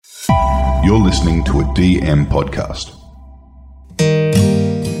You're listening to a DM podcast.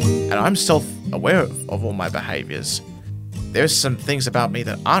 And I'm self-aware of all my behaviours. There's some things about me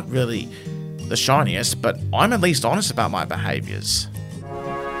that aren't really the shiniest, but I'm at least honest about my behaviours.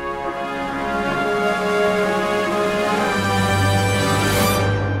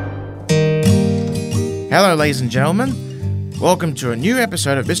 Hello, ladies and gentlemen. Welcome to a new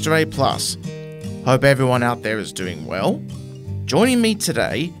episode of Mr. A+. Hope everyone out there is doing well. Joining me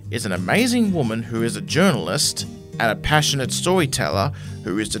today is an amazing woman who is a journalist and a passionate storyteller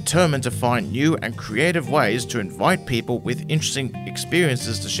who is determined to find new and creative ways to invite people with interesting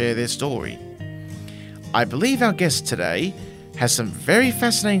experiences to share their story. I believe our guest today has some very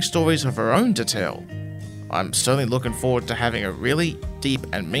fascinating stories of her own to tell. I'm certainly looking forward to having a really deep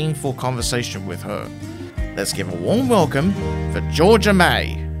and meaningful conversation with her. Let's give a warm welcome for Georgia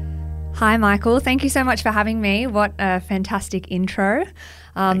May. Hi, Michael. Thank you so much for having me. What a fantastic intro.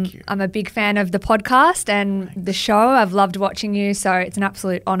 Thank you. I'm a big fan of the podcast and the show. I've loved watching you, so it's an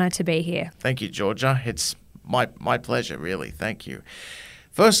absolute honour to be here. Thank you, Georgia. It's my pleasure, really. Thank you.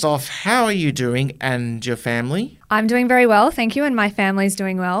 First off, how are you doing and your family? I'm doing very well, thank you, and my family's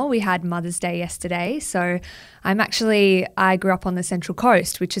doing well. We had Mother's Day yesterday, so I grew up on the Central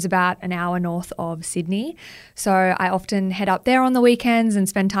Coast, which is about an hour north of Sydney. So I often head up there on the weekends and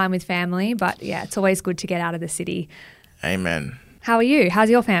spend time with family, but yeah, it's always good to get out of the city. Amen. How are you? How's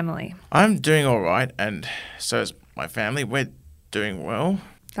your family? I'm doing all right, and so is my family. We're doing well.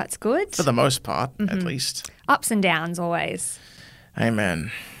 That's good. For the most part, at least. Ups and downs always.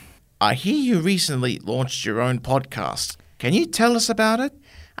 Amen. I hear you recently launched your own podcast. Can you tell us about it?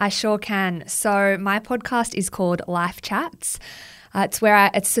 I sure can. So my podcast is called Life Chats.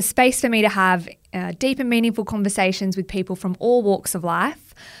 It's a space for me to have deep and meaningful conversations with people from all walks of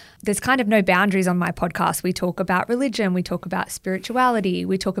life. There's kind of no boundaries on my podcast. We talk about religion, we talk about spirituality,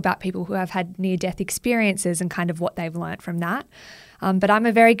 we talk about people who have had near-death experiences and kind of what they've learnt from that. But I'm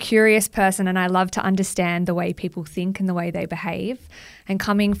a very curious person and I love to understand the way people think and the way they behave. And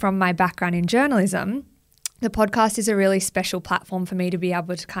coming from my background in journalism, the podcast is a really special platform for me to be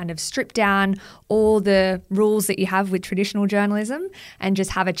able to kind of strip down all the rules that you have with traditional journalism and just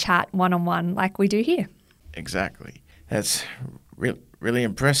have a chat one-on-one like we do here. Exactly. That's really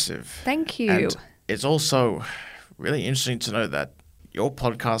impressive. Thank you. And it's also really interesting to know that your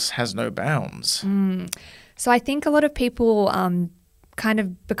podcast has no bounds. So I think a lot of people kind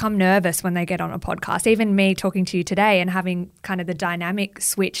of become nervous when they get on a podcast. Even me talking to you today and having kind of the dynamic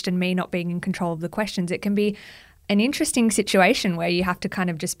switched and me not being in control of the questions, it can be an interesting situation where you have to kind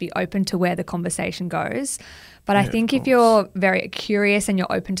of just be open to where the conversation goes. But I think if you're very curious and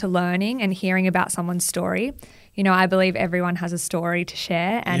you're open to learning and hearing about someone's story, you know, I believe everyone has a story to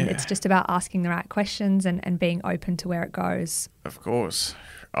share and it's just about asking the right questions and being open to where it goes. Of course.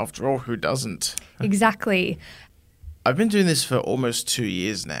 After all, who doesn't? Exactly. I've been doing this for almost 2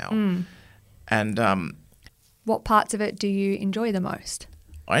 years now. And what parts of it do you enjoy the most?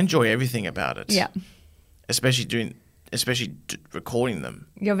 I enjoy everything about it. Yeah. Especially recording them.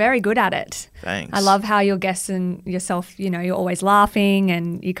 You're very good at it. Thanks. I love how your guests and yourself, you know, you're always laughing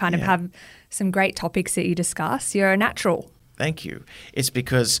and you kind of have some great topics that you discuss. You're a natural. Thank you. It's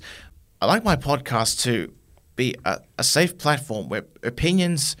because I like my podcast to be a safe platform where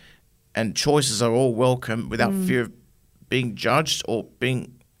opinions and choices are all welcome without fear of being judged or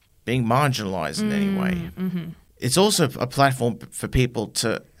being marginalized in any way. It's also a platform for people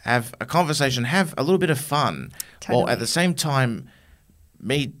to have a conversation, have a little bit of fun, while at the same time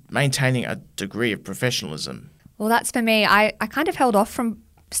maintaining a degree of professionalism. Well, that's for me. I kind of held off from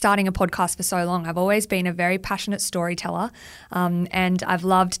starting a podcast for so long. I've always been a very passionate storyteller and I've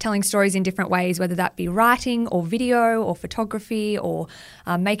loved telling stories in different ways, whether that be writing or video or photography or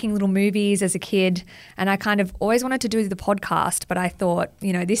making little movies as a kid. And I kind of always wanted to do the podcast, but I thought,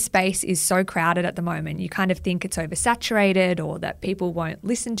 you know, this space is so crowded at the moment. You kind of think it's oversaturated or that people won't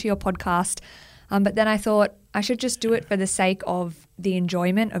listen to your podcast. But then I thought I should just do it for the sake of the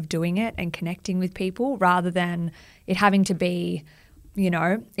enjoyment of doing it and connecting with people rather than it having to be, you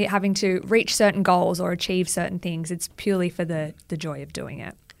know, it having to reach certain goals or achieve certain things. It's purely for the joy of doing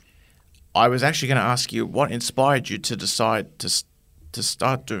it. I was actually going to ask you what inspired you to decide to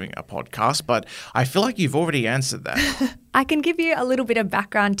start doing a podcast, but I feel like you've already answered that. I can give you a little bit of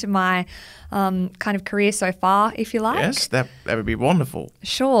background to my kind of career so far, if you like. Yes, that would be wonderful.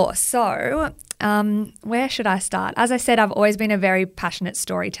 Sure. So where should I start? As I said, I've always been a very passionate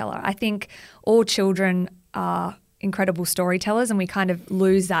storyteller. I think all children are incredible storytellers and we kind of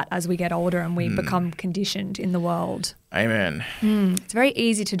lose that as we get older and we become conditioned in the world. Amen. It's very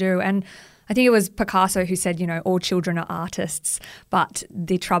easy to do. And I think it was Picasso who said, all children are artists, but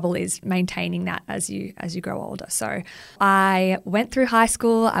the trouble is maintaining that as you grow older. So I went through high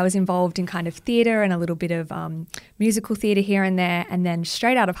school. I was involved in kind of theatre and a little bit of musical theatre here and there. And then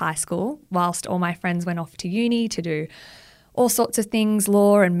straight out of high school, whilst all my friends went off to uni to do all sorts of things,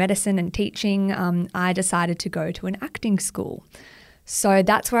 law and medicine and teaching, I decided to go to an acting school. So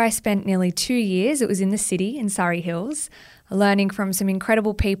that's where I spent nearly 2 years. It was in the city in Surrey Hills, learning from some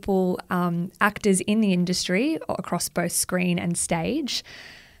incredible people, actors in the industry across both screen and stage.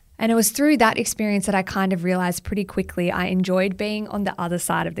 And it was through that experience that I kind of realised pretty quickly I enjoyed being on the other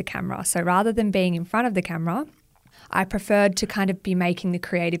side of the camera. So rather than being in front of the camera, I preferred to kind of be making the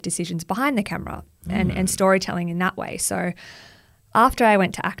creative decisions behind the camera and storytelling in that way. So after I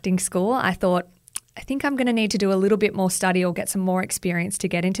went to acting school, I thought, I think I'm going to need to do a little bit more study or get some more experience to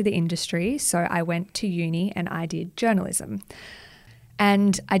get into the industry. So I went to uni and I did journalism.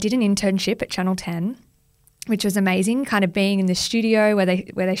 And I did an internship at Channel 10, which was amazing, kind of being in the studio where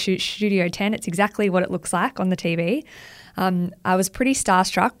they shoot Studio 10. It's exactly what it looks like on the TV. I was pretty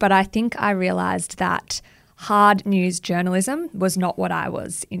starstruck, but I think I realised that hard news journalism was not what I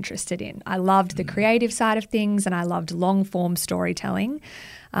was interested in. I loved the creative side of things and I loved long-form storytelling.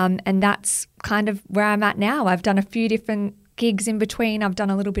 And that's kind of where I'm at now. I've done a few different gigs in between. I've done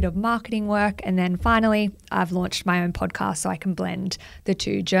a little bit of marketing work. And then finally, I've launched my own podcast so I can blend the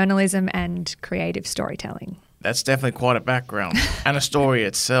two, journalism and creative storytelling. That's definitely quite a background and a story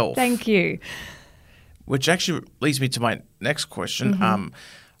itself. Thank you. Which actually leads me to my next question.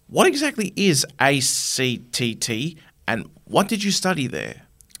 What exactly is ACTT and what did you study there?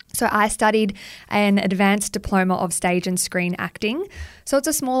 So I studied an advanced diploma of stage and screen acting. So it's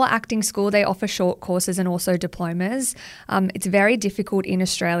a smaller acting school. They offer short courses and also diplomas. It's very difficult in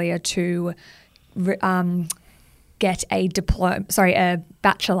Australia to get a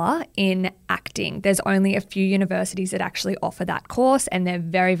bachelor in acting. There's only a few universities that actually offer that course and they're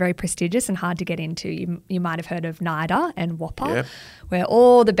very, very prestigious and hard to get into. You might have heard of NIDA and WAAPA, where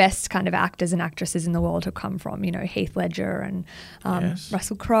all the best kind of actors and actresses in the world have come from, Heath Ledger and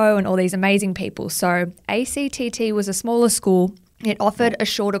Russell Crowe and all these amazing people. So ACTT was a smaller school. It offered a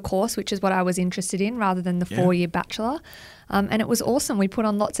shorter course, which is what I was interested in, rather than the 4-year bachelor. And it was awesome. We put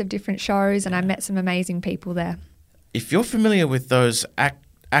on lots of different shows and I met some amazing people there. If you're familiar with those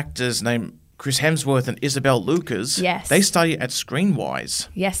actors named Chris Hemsworth and Isabel Lucas, they study at Screenwise.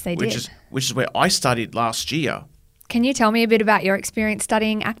 Yes, they did. Which is where I studied last year. Can you tell me a bit about your experience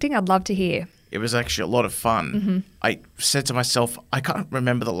studying acting? I'd love to hear. It was actually a lot of fun. I said to myself, I can't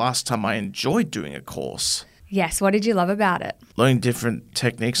remember the last time I enjoyed doing a course. Yes, what did you love about it? Learning different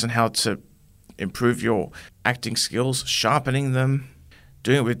techniques and how to improve your acting skills, sharpening them,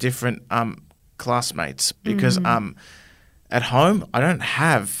 doing it with different classmates because at home I don't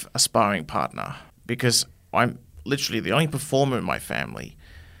have a sparring partner because I'm literally the only performer in my family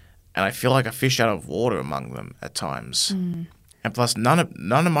and I feel like a fish out of water among them at times. And plus none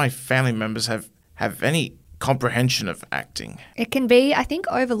of my family members have any comprehension of acting. It can be, I think,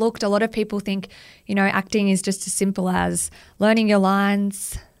 overlooked. A lot of people think, acting is just as simple as learning your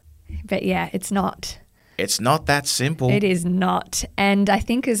lines, but it's not. It's not that simple. It is not. And I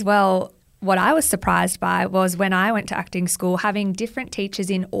think as well, what I was surprised by was when I went to acting school, having different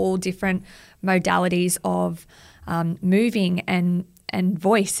teachers in all different modalities of moving and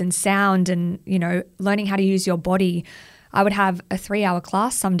voice and sound and, learning how to use your body. I would have a 3-hour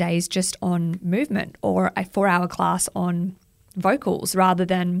class some days just on movement or a 4-hour class on vocals rather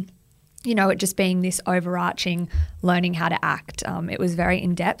than, it just being this overarching learning how to act. It was very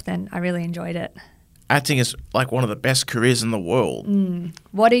in-depth and I really enjoyed it. Acting is like one of the best careers in the world.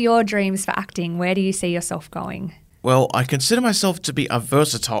 What are your dreams for acting? Where do you see yourself going? Well, I consider myself to be a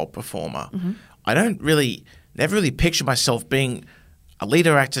versatile performer. I never really picture myself being a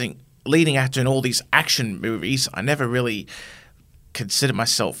leading actor in all these action movies. I never really consider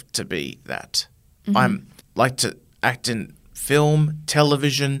myself to be that. I like to act in film,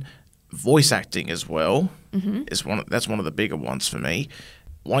 television, voice acting as well. That's one of the bigger ones for me.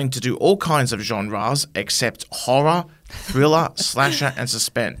 Wanting to do all kinds of genres except horror, thriller, slasher and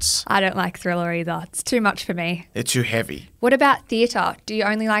suspense. I don't like thriller either. It's too much for me. They're too heavy. What about theatre? Do you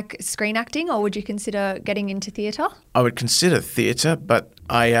only like screen acting or would you consider getting into theatre? I would consider theatre, but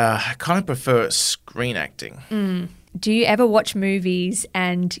I kind of prefer screen acting. Do you ever watch movies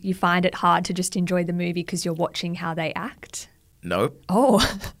and you find it hard to just enjoy the movie because you're watching how they act? Nope.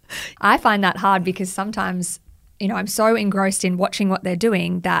 Oh, I find that hard because sometimes I'm so engrossed in watching what they're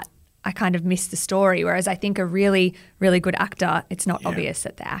doing that I kind of miss the story. Whereas I think a really, really good actor, it's not obvious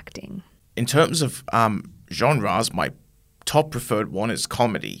that they're acting. In terms of genres, my top preferred one is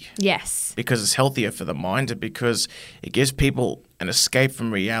comedy. Yes. Because it's healthier for the mind and because it gives people an escape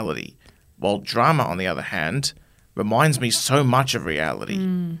from reality. While drama, on the other hand, reminds me so much of reality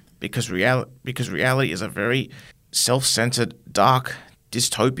because reality is a very self-centered, dark,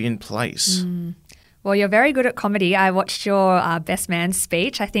 dystopian place. Well, you're very good at comedy. I watched your Best Man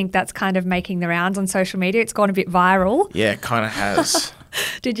speech. I think that's kind of making the rounds on social media. It's gone a bit viral. Yeah, it kind of has.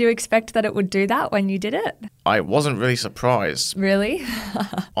 Did you expect that it would do that when you did it? I wasn't really surprised. Really?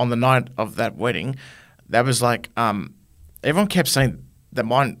 On the night of that wedding, that was like everyone kept saying that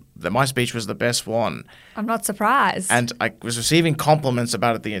my speech was the best one. I'm not surprised. And I was receiving compliments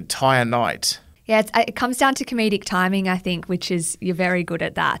about it the entire night. Yeah, it comes down to comedic timing, I think, which is you're very good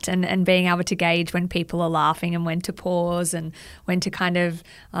at that and being able to gauge when people are laughing and when to pause and when to kind of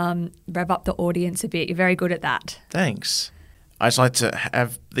rev up the audience a bit. You're very good at that. Thanks. I just like to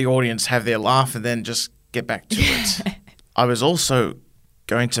have the audience have their laugh and then just get back to it. I was also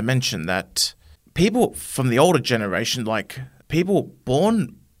going to mention that people from the older generation, like people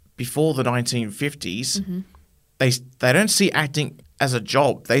born before the 1950s, they don't see acting as a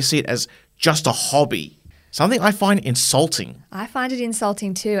job. They see it as just a hobby, something I find insulting. I find it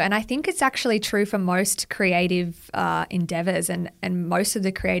insulting too. And I think it's actually true for most creative endeavours and most of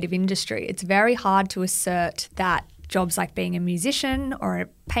the creative industry. It's very hard to assert that jobs like being a musician or a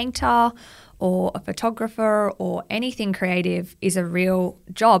painter or a photographer or anything creative is a real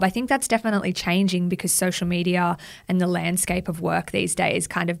job. I think that's definitely changing because social media and the landscape of work these days,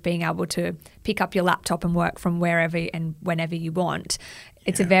 kind of being able to pick up your laptop and work from wherever and whenever you want.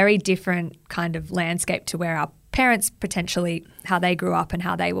 It's a very different kind of landscape to where our parents potentially, how they grew up and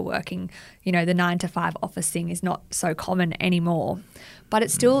how they were working. You know, the 9-to-5 office thing is not so common anymore. But it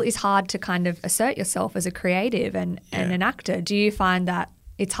still is hard to kind of assert yourself as a creative and an actor. Do you find that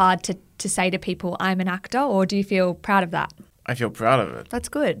it's hard to say to people, I'm an actor, or do you feel proud of that? I feel proud of it. That's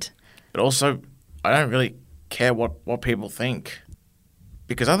good. But also, I don't really care what people think.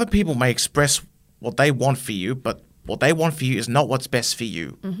 Because other people may express what they want for you, but what they want for you is not what's best for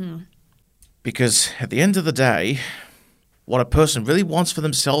you. Because at the end of the day, what a person really wants for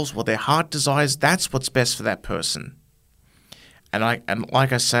themselves, what their heart desires, that's what's best for that person. And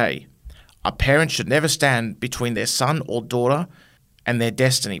like I say, a parent should never stand between their son or daughter and their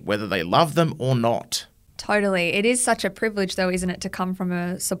destiny, whether they love them or not. Totally. It is such a privilege, though, isn't it, to come from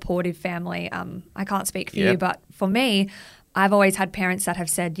a supportive family. I can't speak for you, but for me, I've always had parents that have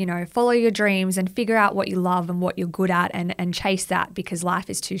said, you know, follow your dreams and figure out what you love and what you're good at and chase that because life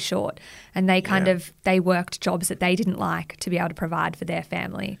is too short. And they they worked jobs that they didn't like to be able to provide for their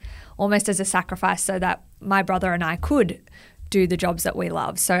family, almost as a sacrifice so that my brother and I could do the jobs that we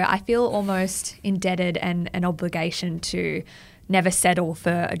love. So I feel almost indebted and an obligation to never settle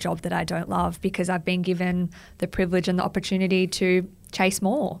for a job that I don't love because I've been given the privilege and the opportunity to chase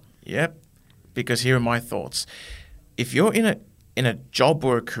more. Yep, because here are my thoughts. If you're in a job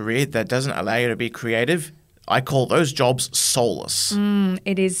or a career that doesn't allow you to be creative, I call those jobs soulless.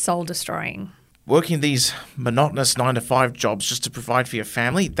 It is soul destroying. Working these monotonous 9-to-5 jobs just to provide for your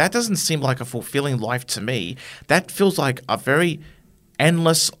family, that doesn't seem like a fulfilling life to me. That feels like a very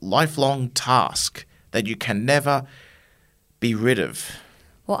endless, lifelong task that you can never be rid of.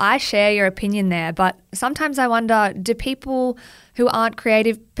 Well, I share your opinion there, but sometimes I wonder, do people who aren't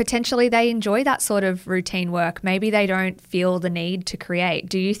creative, potentially they enjoy that sort of routine work? Maybe they don't feel the need to create.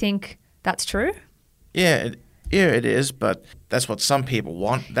 Do you think that's true? Yeah, it is, but that's what some people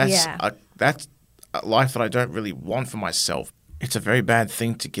want. That's a life that I don't really want for myself. It's a very bad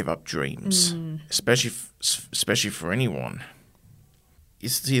thing to give up dreams, especially for anyone. You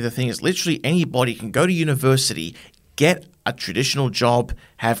see, the thing is, literally anybody can go to university, get a traditional job,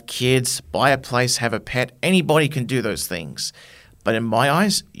 have kids, buy a place, have a pet. Anybody can do those things. But in my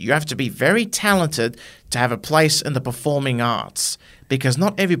eyes, you have to be very talented to have a place in the performing arts because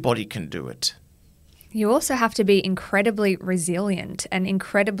not everybody can do it. You also have to be incredibly resilient and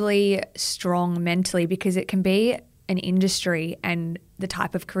incredibly strong mentally because it can be an industry and the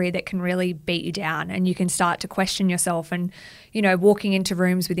type of career that can really beat you down and you can start to question yourself and, you know, walking into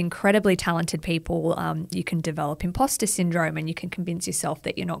rooms with incredibly talented people, you can develop imposter syndrome and you can convince yourself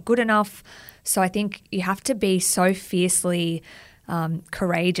that you're not good enough. So I think you have to be so fiercely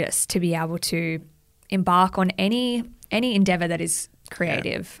courageous to be able to embark on any endeavor that is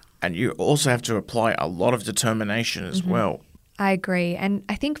creative. Yeah. And you also have to apply a lot of determination as well. I agree. And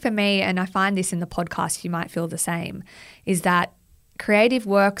I think for me, and I find this in the podcast, you might feel the same, is that creative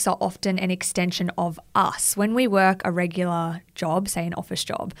works are often an extension of us. When we work a regular job, say an office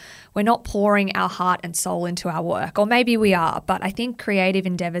job, we're not pouring our heart and soul into our work, or maybe we are, but I think creative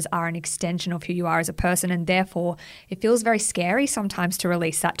endeavors are an extension of who you are as a person, and therefore it feels very scary sometimes to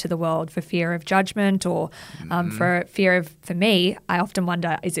release that to the world for fear of judgment or for fear of, for me, I often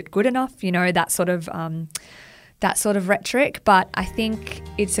wonder, is it good enough? You know, that sort of rhetoric, but I think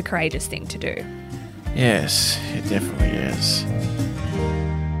it's a courageous thing to do. Yes, it definitely is.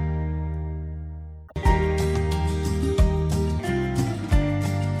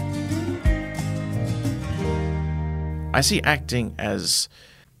 I see acting as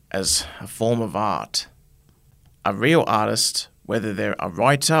a form of art. A real artist, whether they're a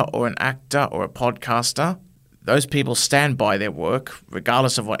writer or an actor or a podcaster, those people stand by their work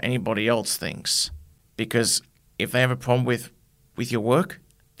regardless of what anybody else thinks. Because if they have a problem with your work,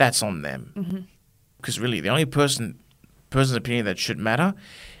 that's on them. Because really, the only person's opinion that should matter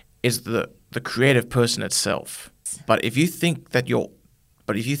is the creative person itself. But if you think that your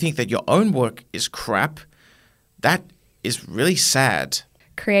own work is crap, that is really sad.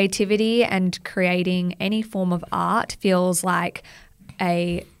 Creativity and creating any form of art feels like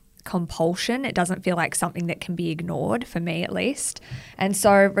a compulsion. It doesn't feel like something that can be ignored, for me at least. And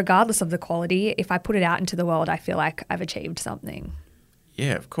so regardless of the quality, if I put it out into the world, I feel like I've achieved something.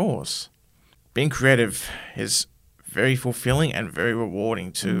 Yeah, of course. Being creative is very fulfilling and very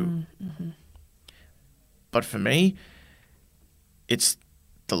rewarding too. But for me, it's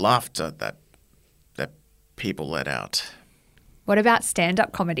the laughter that people let out. What about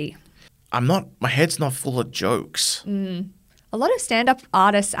stand-up comedy? My head's not full of jokes. A lot of stand-up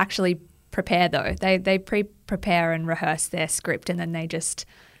artists actually prepare though. They prepare and rehearse their script and then they just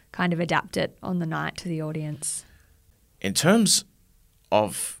kind of adapt it on the night to the audience. In terms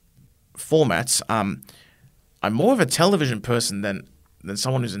of formats, I'm more of a television person than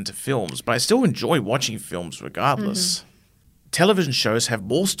someone who's into films, but I still enjoy watching films regardless. Television shows have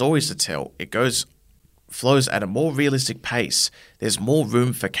more stories to tell. It flows at a more realistic pace. There's more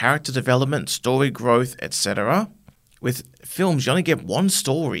room for character development, story growth, etc. With films, you only get one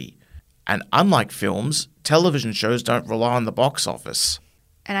story. And unlike films, television shows don't rely on the box office.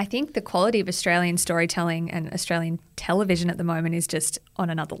 And I think the quality of Australian storytelling and Australian television at the moment is just on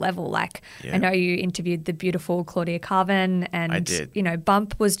another level. Like, I know you interviewed the beautiful Claudia Carvin, and I did. You know,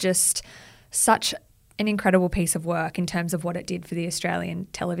 Bump was just such an incredible piece of work in terms of what it did for the Australian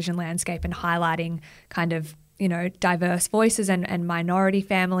television landscape and highlighting kind of, you know, diverse voices and minority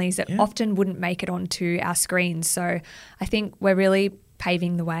families that often wouldn't make it onto our screens. So I think we're really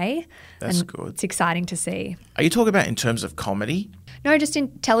paving the way. That's and good. It's exciting to see. Are you talking about in terms of comedy? No, just in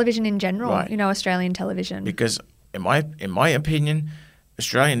television in general, Right. you know, Australian television. Because in my opinion,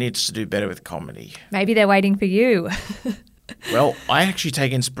 Australia needs to do better with comedy. Maybe they're waiting for you. Well, I actually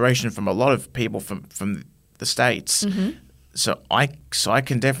take inspiration from a lot of people from the States. So I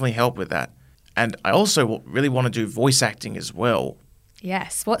can definitely help with that. And I also really want to do voice acting as well.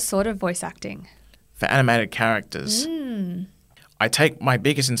 Yes. What sort of voice acting? For animated characters. I take my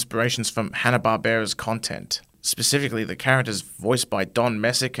biggest inspirations from Hanna-Barbera's content, specifically the characters voiced by Don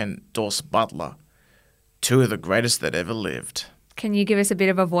Messick and Dorse Butler, two of the greatest that ever lived. Can you give us a bit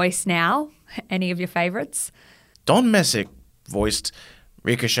of a voice now? Any of your favourites? Don Messick voiced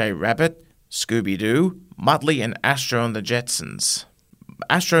Ricochet Rabbit, Scooby-Doo, Muttley, and Astro and the Jetsons.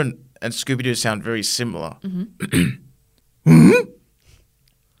 Astro and Scooby-Doo sound very similar.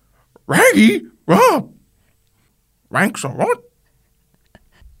 Raggy? Rob? Ranks or what?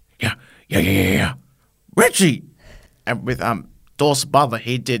 Yeah. Richie! And with Dorse Butler,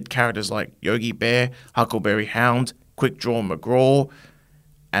 he did characters like Yogi Bear, Huckleberry Hound, Quick Draw McGraw,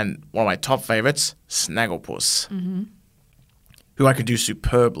 and one of my top favourites, Snagglepuss, who I could do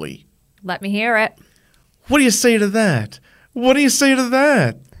superbly. Let me hear it. What do you say to that?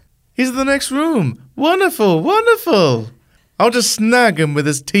 He's in the next room. Wonderful. I'll just snag him with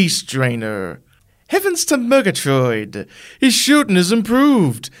his tea strainer. Heavens to Murgatroyd. His shooting is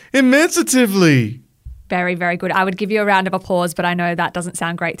improved immensatively. Very, very good. I would give you a round of applause, but I know that doesn't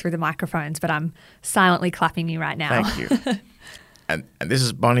sound great through the microphones, but I'm silently clapping you right now. Thank you. and this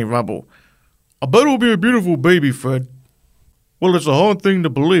is Bonnie Rubble. I bet it'll be a beautiful baby, Fred. Well, it's a hard thing to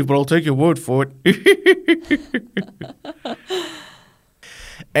believe, but I'll take your word for it.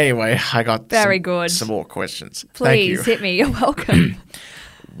 Anyway, I got Very good. some more questions. Please Thank you. hit me. You're welcome.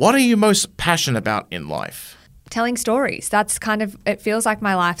 What are you most passionate about in life? Telling stories. That's kind of, it feels like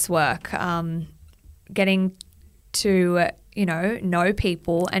my life's work. Getting to, know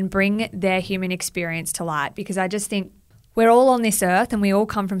people and bring their human experience to light, because I just think we're all on this earth and we all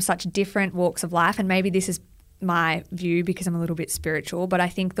come from such different walks of life, and maybe this is my view because I'm a little bit spiritual, but I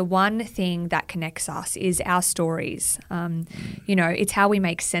think the one thing that connects us is our stories. It's how we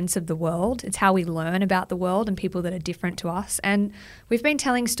make sense of the world. It's how we learn about the world and people that are different to us. And we've been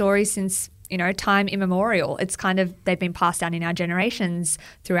telling stories since, time immemorial. It's they've been passed down in our generations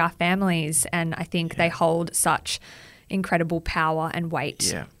through our families. And I think they hold such incredible power and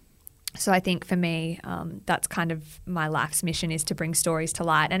weight. Yeah. So I think for me, that's kind of my life's mission, is to bring stories to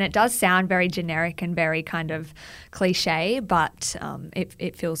light. And it does sound very generic and very kind of cliche, but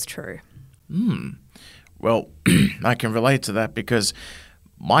it feels true. Well, I can relate to that because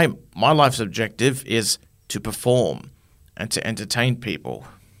my life's objective is to perform and to entertain people.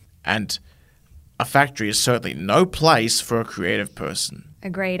 And a factory is certainly no place for a creative person.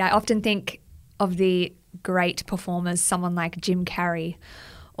 Agreed. I often think of the great performers, someone like Jim Carrey,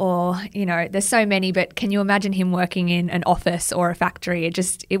 or, there's so many, but can you imagine him working in an office or a factory?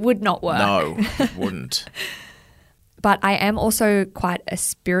 It would not work. No, it wouldn't. But I am also quite a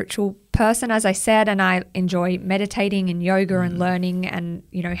spiritual person, as I said, and I enjoy meditating and yoga and learning, and,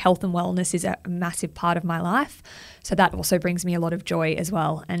 health and wellness is a massive part of my life. So that also brings me a lot of joy as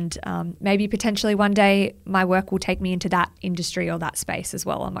well. And maybe potentially one day my work will take me into that industry or that space as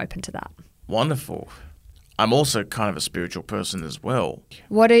well. I'm open to that. Wonderful. I'm also kind of a spiritual person as well.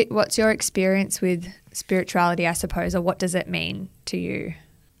 What's your experience with spirituality, I suppose, or what does it mean to you?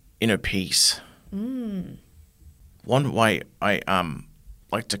 Inner peace. One way I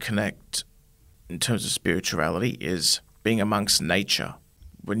like to connect in terms of spirituality is being amongst nature.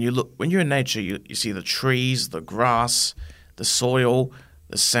 When you're in nature, you see the trees, the grass, the soil,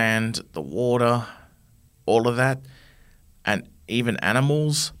 the sand, the water, all of that, and even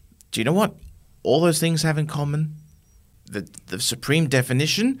animals. Do you know what all those things have in common? The supreme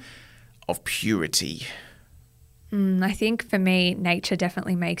definition of purity. I think for me, nature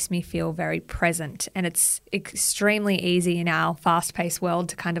definitely makes me feel very present, and it's extremely easy in our fast-paced world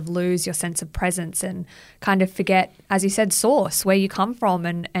to kind of lose your sense of presence and kind of forget, as you said, source, where you come from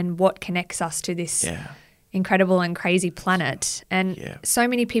and what connects us to this incredible and crazy planet. And so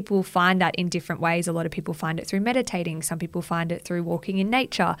many people find that in different ways. A lot of people find it through meditating. Some people find it through walking in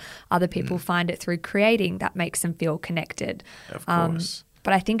nature. Other people find it through creating. That makes them feel connected. Of course.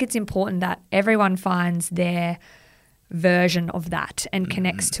 But I think it's important that everyone finds their version of that and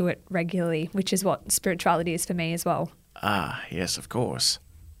connects to it regularly, which is what spirituality is for me as well. Ah, yes, of course.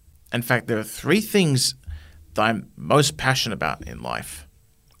 In fact, there are 3 things that I'm most passionate about in life.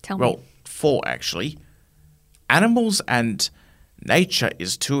 Tell me. Well, 4 actually. Animals and nature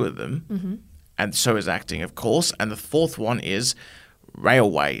is 2 of them, and so is acting, of course. And the 4th one is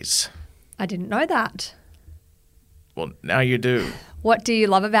railways. I didn't know that. Well, now you do. What do you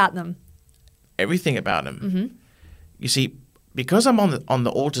love about them? Everything about them. You see, because I'm on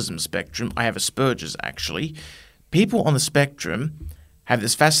the autism spectrum, I have Asperger's actually. People on the spectrum have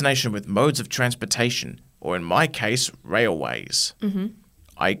this fascination with modes of transportation, or in my case, railways.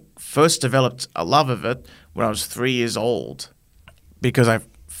 I first developed a love of it when I was 3 years old because I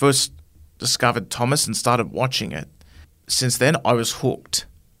first discovered Thomas and started watching it. Since then, I was hooked.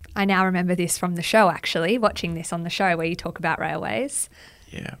 I now remember this from the show, actually, watching this on the show where you talk about railways.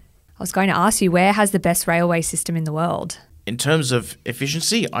 Yeah. I was going to ask you, where has the best railway system in the world? In terms of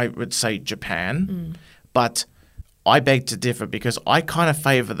efficiency, I would say Japan, but I beg to differ because I kind of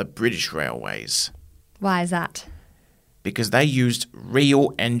favour the British railways. Why is that? Because they used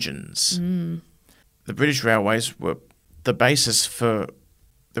real engines. The British railways were the basis for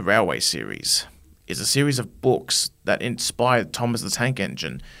the Railway series. It's a series of books that inspired Thomas the Tank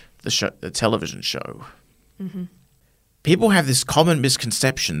Engine, the television show. People have this common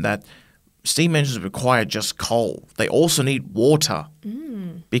misconception that steam engines require just coal. They also need water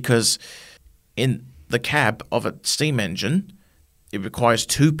because in the cab of a steam engine, it requires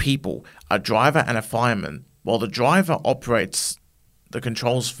 2 people, a driver and a fireman. While the driver operates the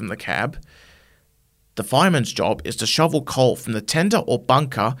controls from the cab, the fireman's job is to shovel coal from the tender or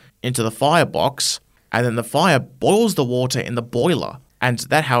bunker into the firebox, and then the fire boils the water in the boiler, and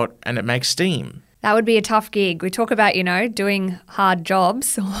it makes steam. That would be a tough gig. We talk about, doing hard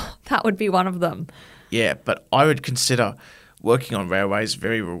jobs. That would be one of them. Yeah, but I would consider working on railways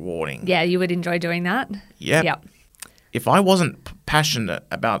very rewarding. Yeah, you would enjoy doing that? Yep. If I wasn't passionate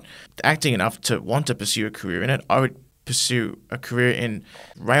about acting enough to want to pursue a career in it, I would pursue a career in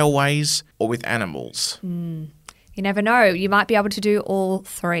railways or with animals. You never know. You might be able to do all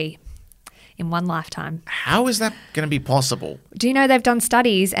 3 in one lifetime. How is that going to be possible? Do you know they've done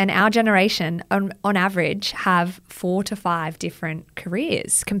studies, and our generation, on average, have 4 to 5 different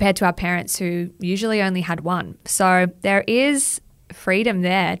careers compared to our parents who usually only had one. So there is freedom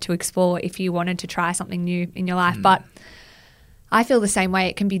there to explore if you wanted to try something new in your life. But I feel the same way.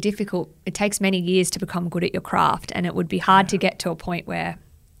 It can be difficult. It takes many years to become good at your craft, and it would be hard to get to a point where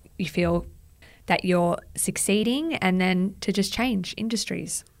you feel that you're succeeding and then to just change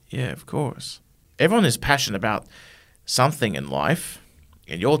industries. Yeah, of course. Everyone is passionate about something in life.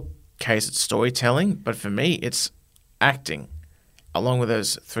 In your case, it's storytelling, but for me, it's acting, along with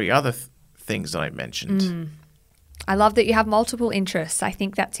those three other things that I mentioned. I love that you have multiple interests. I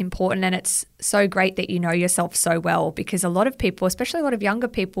think that's important, and it's so great that you know yourself so well, because a lot of people, especially a lot of younger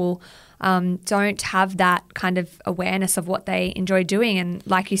people, don't have that kind of awareness of what they enjoy doing. And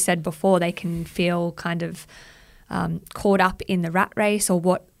like you said before, they can feel kind of caught up in the rat race or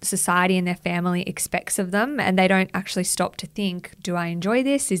what society and their family expects of them, and they don't actually stop to think, do I enjoy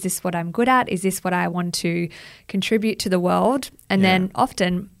this? Is this what I'm good at? Is this what I want to contribute to the world? And then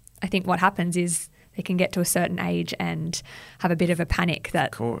often I think what happens is they can get to a certain age and have a bit of a panic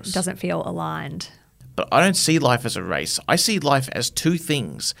that doesn't feel aligned. But I don't see life as a race. I see life as two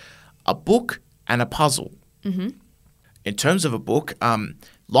things, a book and a puzzle. In terms of a book,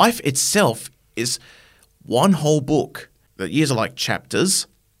 life itself is one whole book. The years are like chapters.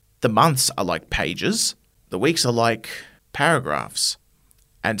 The months are like pages. The weeks are like paragraphs.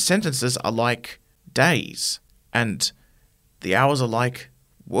 And sentences are like days. And the hours are like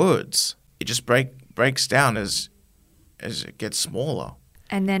words. It just breaks down as it gets smaller.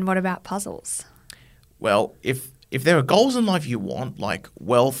 And then what about puzzles? Well, if there are goals in life you want, like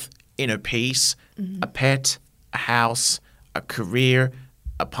wealth, inner peace, a pet, a house, a career,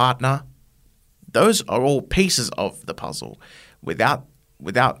 a partner, those are all pieces of the puzzle. Without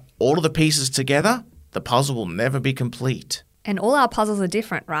all of the pieces together, the puzzle will never be complete. And all our puzzles are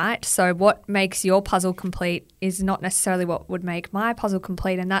different, right? So what makes your puzzle complete is not necessarily what would make my puzzle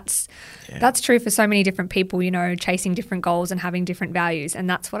complete. And that's true for so many different people, you know, chasing different goals and having different values. And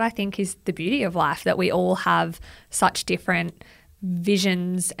that's what I think is the beauty of life, that we all have such different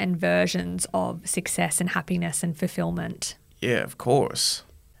visions and versions of success and happiness and fulfillment. Yeah, of course.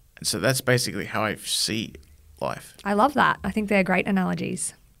 And so that's basically how I see life. I love that. I think they're great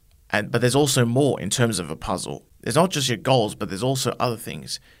analogies. But there's also more in terms of a puzzle. There's not just your goals, but there's also other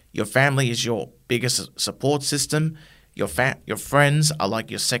things. Your family is your biggest support system. Your friends are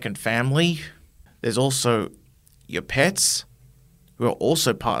like your second family. There's also your pets, who are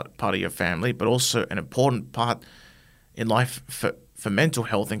also part of your family, but also an important part in life for mental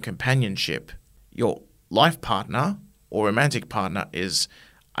health and companionship. Your life partner or romantic partner is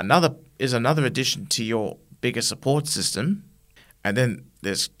another addition to your bigger support system. And then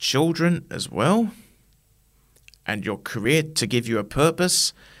there's children as well. And your career to give you a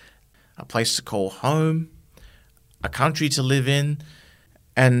purpose, a place to call home, a country to live in.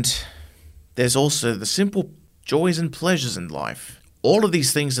 And there's also the simple joys and pleasures in life. All of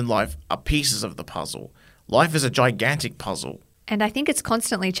these things in life are pieces of the puzzle. Life is a gigantic puzzle. And I think it's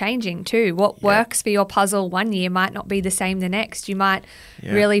constantly changing too. What works for your puzzle one year might not be the same the next. You might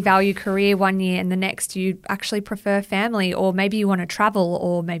really value career one year and the next you actually prefer family, or maybe you want to travel,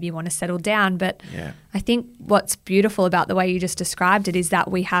 or maybe you want to settle down. But I think what's beautiful about the way you just described it is that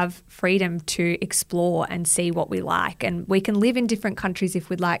we have freedom to explore and see what we like. And we can live in different countries if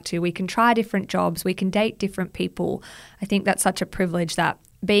we'd like to. We can try different jobs. We can date different people. I think that's such a privilege that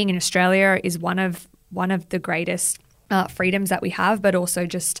being in Australia is one of the greatest freedoms that we have, but also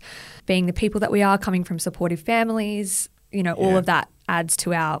just being the people that we are, coming from supportive families, you know, all of that adds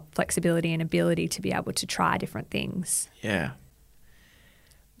to our flexibility and ability to be able to try different things. Yeah.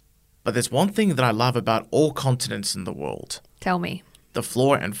 But there's one thing that I love about all continents in the world. Tell me. The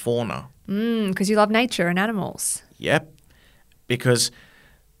flora and fauna. Because you love nature and animals. Yep. Because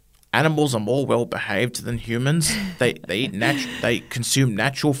animals are more well behaved than humans. They eat they consume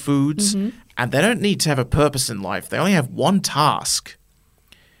natural foods. And they don't need to have a purpose in life. They only have one task.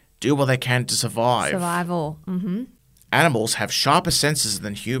 Do what they can to survive. Survival. Animals have sharper senses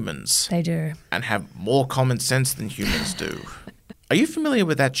than humans. They do. And have more common sense than humans do. Are you familiar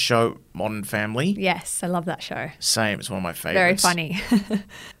with that show, Modern Family? Yes, I love that show. Same, it's one of my favorites. Very funny.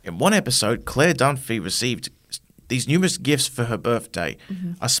 In one episode, Claire Dunphy received these numerous gifts for her birthday.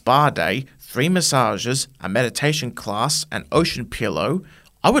 A spa day, 3 massages, a meditation class, an ocean pillow.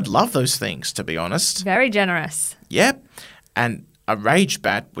 I would love those things, to be honest. Very generous. Yep. And a rage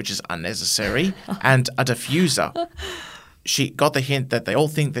bat, which is unnecessary, and a diffuser. She got the hint that they all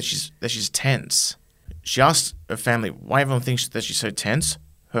think that she's tense. She asked her family why everyone thinks that she's so tense.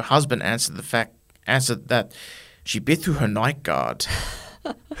 Her husband answered that she bit through her night guard.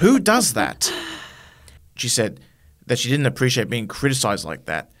 Who does that? She said that she didn't appreciate being criticized like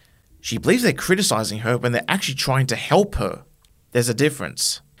that. She believes they're criticizing her when they're actually trying to help her. There's a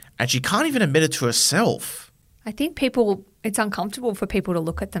difference. And she can't even admit it to herself. I think it's uncomfortable for people to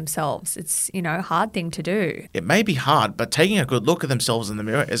look at themselves. It's, a hard thing to do. It may be hard, but taking a good look at themselves in the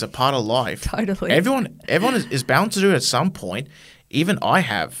mirror is a part of life. Totally. Everyone is bound to do it at some point. Even I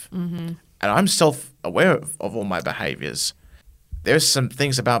have. Mm-hmm. And I'm self-aware of all my behaviors. There's some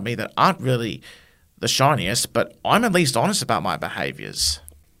things about me that aren't really the shiniest, but I'm at least honest about my behaviors.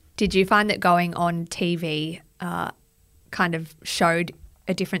 Did you find that going on TV kind of showed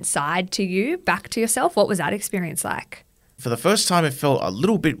a different side to you, back to yourself? What was that experience like? For the first time, it felt a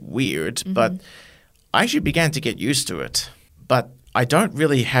little bit weird, but I actually began to get used to it. But I don't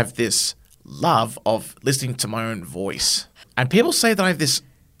really have this love of listening to my own voice. And people say that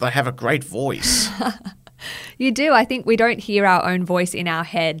I have a great voice. You do. I think we don't hear our own voice in our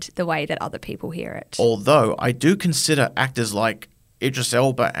head the way that other people hear it. Although I do consider actors like Idris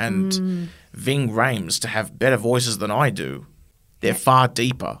Elba and Ving Rhames to have better voices than I do. They're far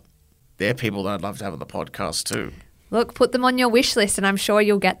deeper. They're people that I'd love to have on the podcast too. Look, put them on your wish list and I'm sure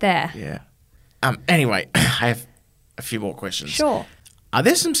you'll get there. Yeah. Anyway, I have a few more questions. Sure. Are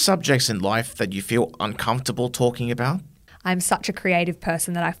there some subjects in life that you feel uncomfortable talking about? I'm such a creative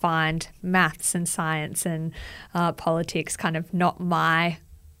person that I find maths and science and politics kind of not my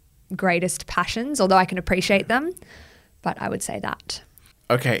greatest passions, although I can appreciate them. But I would say that.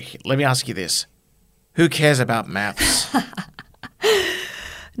 Okay, let me ask you this. Who cares about maths?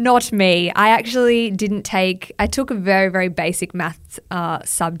 Not me. I actually I took a very, very basic maths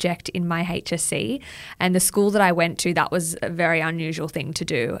subject in my HSC, and the school that I went to, that was a very unusual thing to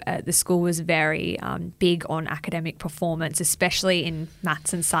do. The school was very big on academic performance, especially in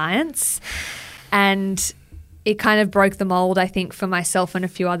maths and science. And it kind of broke the mold, I think, for myself and a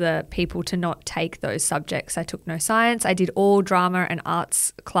few other people to not take those subjects. I took no science. I did all drama and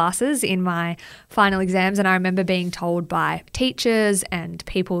arts classes in my final exams, and I remember being told by teachers and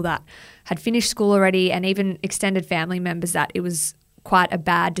people that had finished school already and even extended family members that it was quite a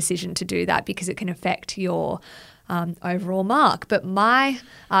bad decision to do that because it can affect your overall mark. But my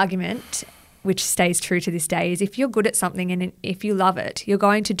argument, which stays true to this day, is if you're good at something and if you love it, you're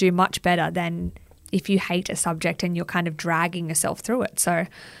going to do much better than if you hate a subject and you're kind of dragging yourself through it. So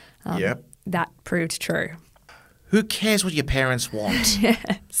that proved true. Who cares what your parents want?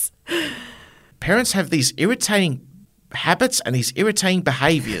 Yes. Parents have these irritating habits and these irritating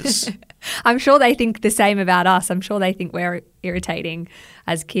behaviors. I'm sure they think the same about us. I'm sure they think we're irritating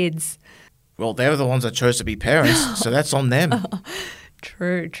as kids. Well, they're the ones that chose to be parents, so that's on them.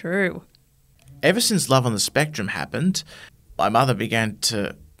 True. Ever since Love on the Spectrum happened, my mother began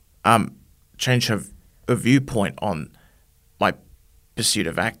to change her viewpoint on my pursuit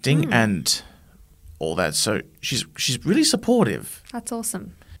of acting and all that. So she's really supportive. That's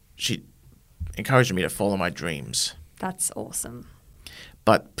awesome. She encouraged me to follow my dreams. That's awesome.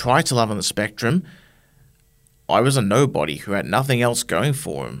 But prior to Love on the Spectrum, I was a nobody who had nothing else going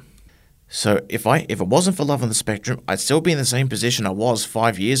for him. So if it wasn't for Love on the Spectrum, I'd still be in the same position I was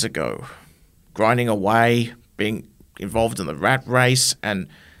 5 years ago, grinding away, being involved in the rat race, and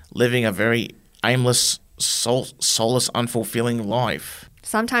living a very aimless, soulless, unfulfilling life.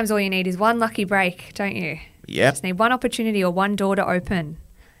 Sometimes all you need is one lucky break, don't you? Yep. Just need one opportunity or one door to open,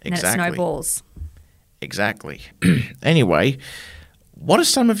 and Exactly. then it snowballs. Exactly. Anyway, what are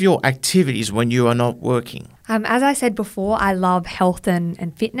some of your activities when you are not working? As I said before, I love health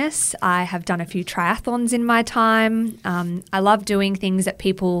and fitness. I have done a few triathlons in my time. I love doing things that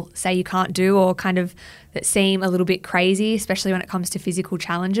people say you can't do or kind of that seem a little bit crazy, especially when it comes to physical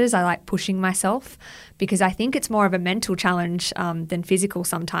challenges. I like pushing myself because I think it's more of a mental challenge than physical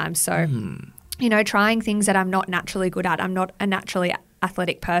sometimes. So, trying things that I'm not naturally good at. I'm not a naturally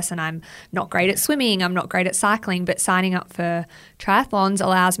athletic person. I'm not great at swimming. I'm not great at cycling, but signing up for triathlons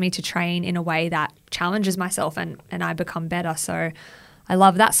allows me to train in a way that challenges myself and I become better. So I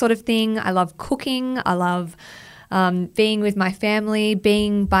love that sort of thing. I love cooking. I love being with my family,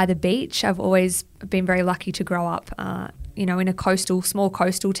 being by the beach. I've always been very lucky to grow up, in a small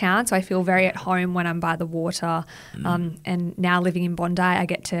coastal town. So I feel very at home when I'm by the water. And now living in Bondi, I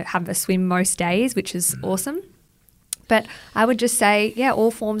get to have a swim most days, which is awesome. But I would just say,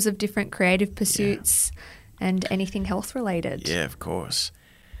 all forms of different creative pursuits and anything health related. Yeah, of course.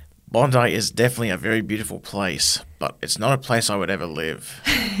 Bondi is definitely a very beautiful place, but it's not a place I would ever live.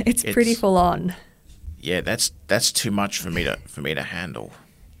 It's pretty full on. Yeah, that's too much for me to handle.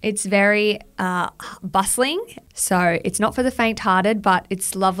 It's very bustling, so it's not for the faint-hearted, but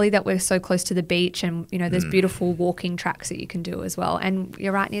it's lovely that we're so close to the beach and, there's beautiful walking tracks that you can do as well. And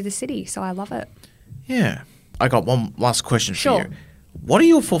you're right near the city, so I love it. Yeah. I got one last question for Sure. you. What are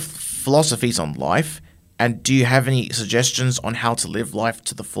your philosophies on life, And do you have any suggestions on how to live life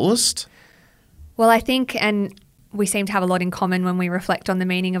to the fullest? Well, I think, and we seem to have a lot in common when we reflect on the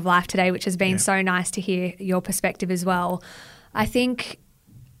meaning of life today, which has been so nice to hear your perspective as well. I think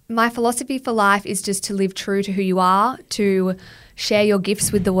my philosophy for life is just to live true to who you are, to share your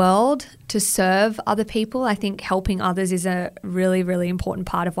gifts with the world, to serve other people. I think helping others is a really, really important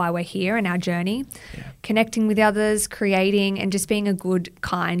part of why we're here in our journey. Yeah. Connecting with others, creating, and just being a good,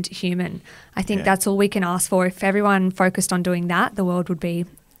 kind human. I think that's all we can ask for. If everyone focused on doing that, the world would be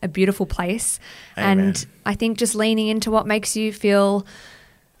a beautiful place. Amen. And I think just leaning into what makes you feel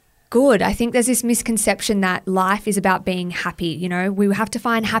good. I think there's this misconception that life is about being happy. You know, we have to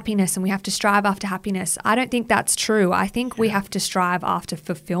find happiness and we have to strive after happiness. I don't think that's true. I think we have to strive after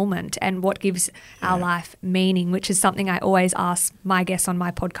fulfillment and what gives our life meaning, which is something I always ask my guests on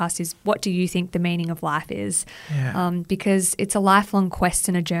my podcast is, what do you think the meaning of life is? Because it's a lifelong quest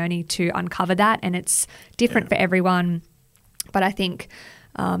and a journey to uncover that, and it's different for everyone. But I think,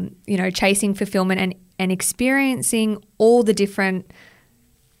 chasing fulfillment and experiencing all the different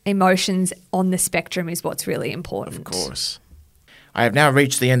emotions on the spectrum is what's really important. Of course. I have now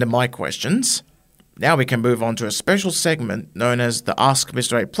reached the end of my questions. Now we can move on to a special segment known as the Ask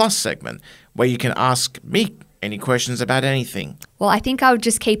Mr. A Plus segment, where you can ask me any questions about anything. Well, I think I would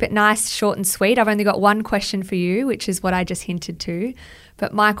just keep it nice, short and sweet. I've only got one question for you, which is what I just hinted to.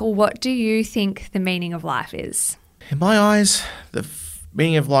 But Michael, what do you think the meaning of life is? In my eyes, the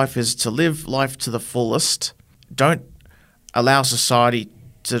meaning of life is to live life to the fullest. Don't allow society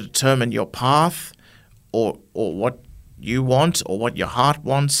to determine your path or what you want or what your heart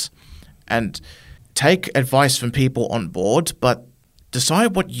wants, and take advice from people on board, but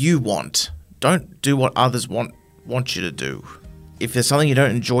decide what you want. Don't do what others want you to do. If there's something you don't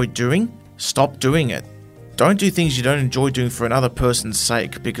enjoy doing, stop doing it. Don't do things you don't enjoy doing for another person's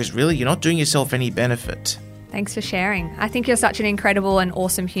sake, because really you're not doing yourself any benefit. Thanks for sharing. I think you're such an incredible and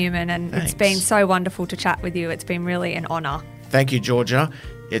awesome human, and It's been so wonderful to chat with you. It's been really an honour. Thank you, Georgia.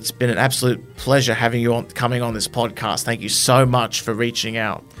 It's been an absolute pleasure having you coming on this podcast. Thank you so much for reaching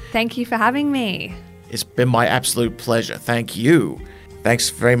out. Thank you for having me. It's been my absolute pleasure. Thank you. Thanks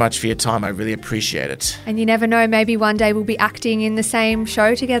very much for your time. I really appreciate it. And you never know, maybe one day we'll be acting in the same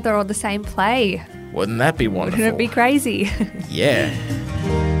show together or the same play. Wouldn't that be wonderful? Wouldn't it be crazy? Yeah.